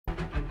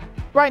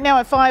Right now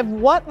at 5,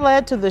 what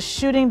led to the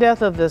shooting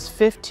death of this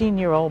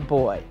 15-year-old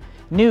boy?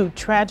 New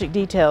tragic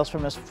details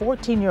from his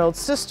 14-year-old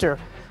sister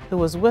who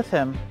was with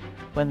him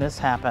when this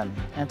happened.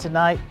 And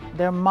tonight,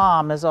 their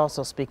mom is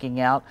also speaking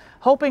out,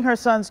 hoping her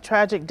son's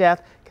tragic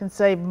death can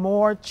save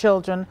more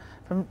children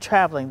from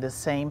traveling the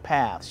same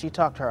path. She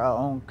talked to our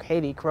own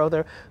Katie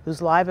Crowther,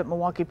 who's live at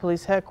Milwaukee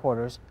Police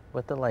Headquarters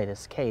with the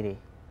latest. Katie.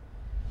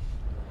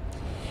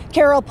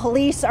 Carol,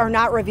 police are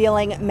not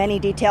revealing many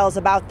details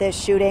about this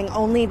shooting,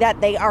 only that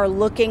they are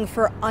looking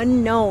for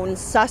unknown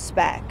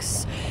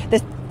suspects. The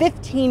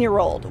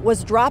 15-year-old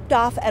was dropped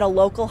off at a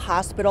local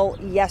hospital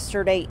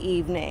yesterday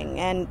evening,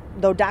 and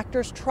though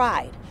doctors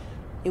tried,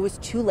 it was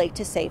too late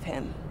to save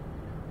him.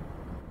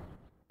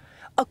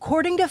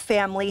 According to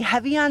family,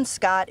 Hevion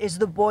Scott is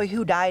the boy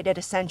who died at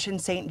Ascension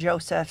St.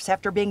 Joseph's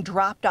after being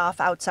dropped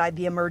off outside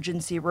the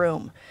emergency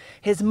room.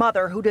 His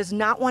mother, who does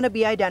not want to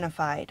be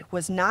identified,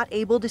 was not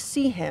able to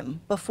see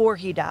him before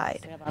he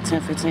died. About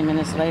 10-15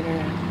 minutes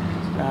later,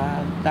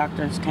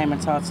 doctors came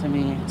and talked to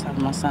me and told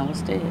me my son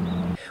was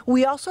dead.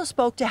 We also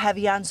spoke to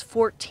Hevion's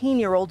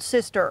 14-year-old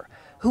sister,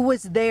 who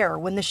was there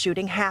when the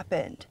shooting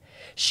happened.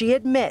 She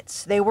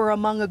admits they were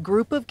among a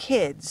group of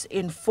kids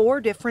in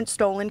 4 different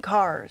stolen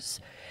cars.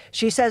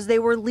 She says they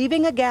were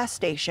leaving a gas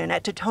station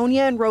at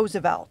Teutonia and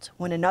Roosevelt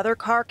when another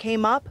car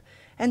came up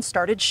and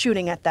started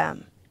shooting at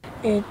them.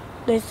 And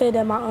they said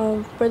that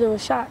my brother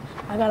was shot.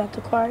 I got out the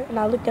car and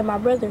I looked at my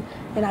brother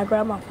and I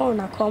grabbed my phone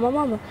and I called my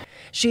mama.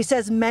 She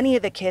says many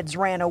of the kids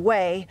ran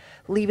away,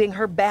 leaving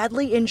her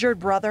badly injured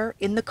brother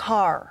in the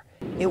car.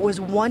 It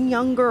was one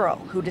young girl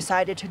who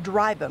decided to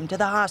drive him to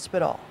the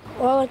hospital.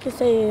 All I can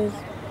say is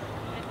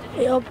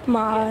it opened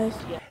my eyes.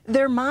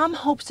 Their mom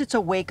hopes it's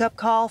a wake-up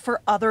call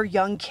for other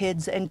young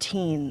kids and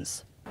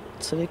teens.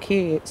 To the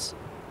kids,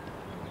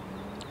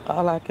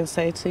 all I can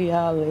say to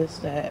y'all is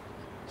that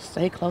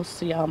stay close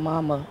to y'all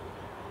mama,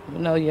 you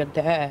know, your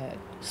dad,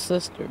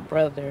 sister,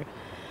 brother.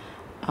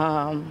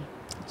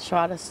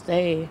 Try to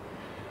stay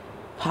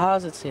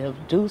positive,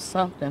 do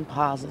something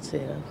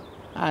positive.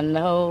 I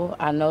know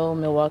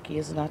Milwaukee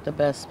is not the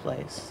best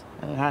place,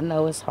 and I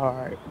know it's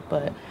hard,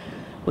 but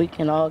we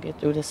can all get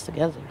through this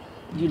together.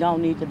 You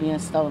don't need to be in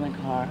stolen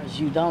cars.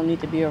 You don't need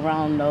to be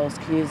around those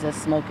kids that's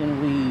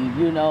smoking weed.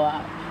 You know,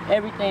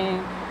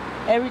 everything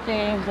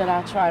that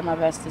I try my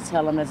best to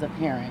tell them as a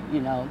parent,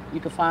 you know, you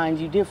can find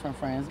you different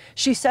friends.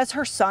 She says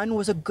her son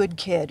was a good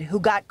kid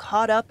who got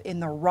caught up in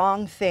the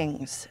wrong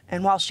things.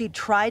 And while she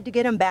tried to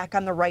get him back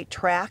on the right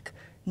track,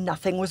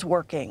 nothing was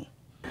working.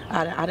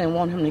 I didn't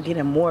want him to get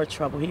in more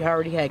trouble. He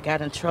already had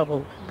got in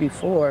trouble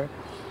before.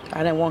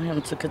 I didn't want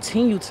him to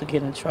continue to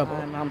get in trouble.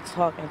 I'm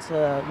talking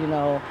to, you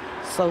know,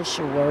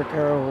 social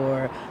worker,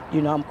 or,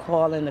 you know, I'm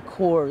calling the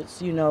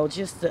courts, you know,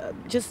 just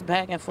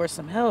begging for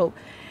some help.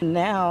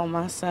 Now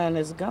my son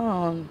is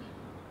gone.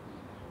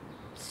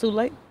 It's too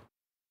late.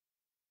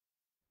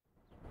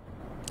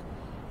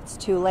 It's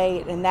too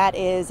late, and that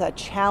is a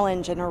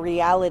challenge and a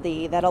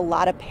reality that a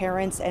lot of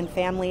parents and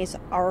families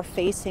are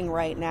facing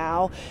right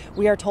now.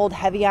 We are told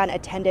Hevion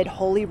attended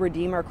Holy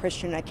Redeemer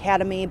Christian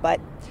Academy, but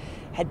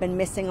had been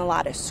missing a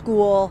lot of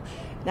school.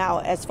 Now,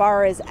 as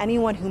far as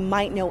anyone who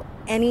might know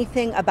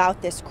anything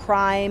about this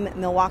crime,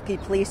 Milwaukee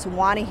police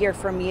want to hear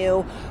from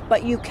you,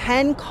 but you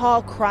can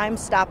call Crime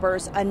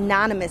Stoppers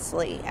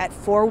anonymously at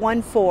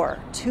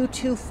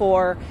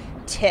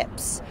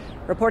 414-224-TIPS.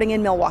 Reporting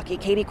in Milwaukee,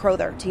 Katie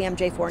Crowther,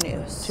 TMJ4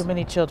 News. Too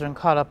many children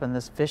caught up in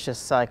this vicious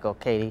cycle,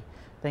 Katie.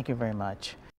 Thank you very much.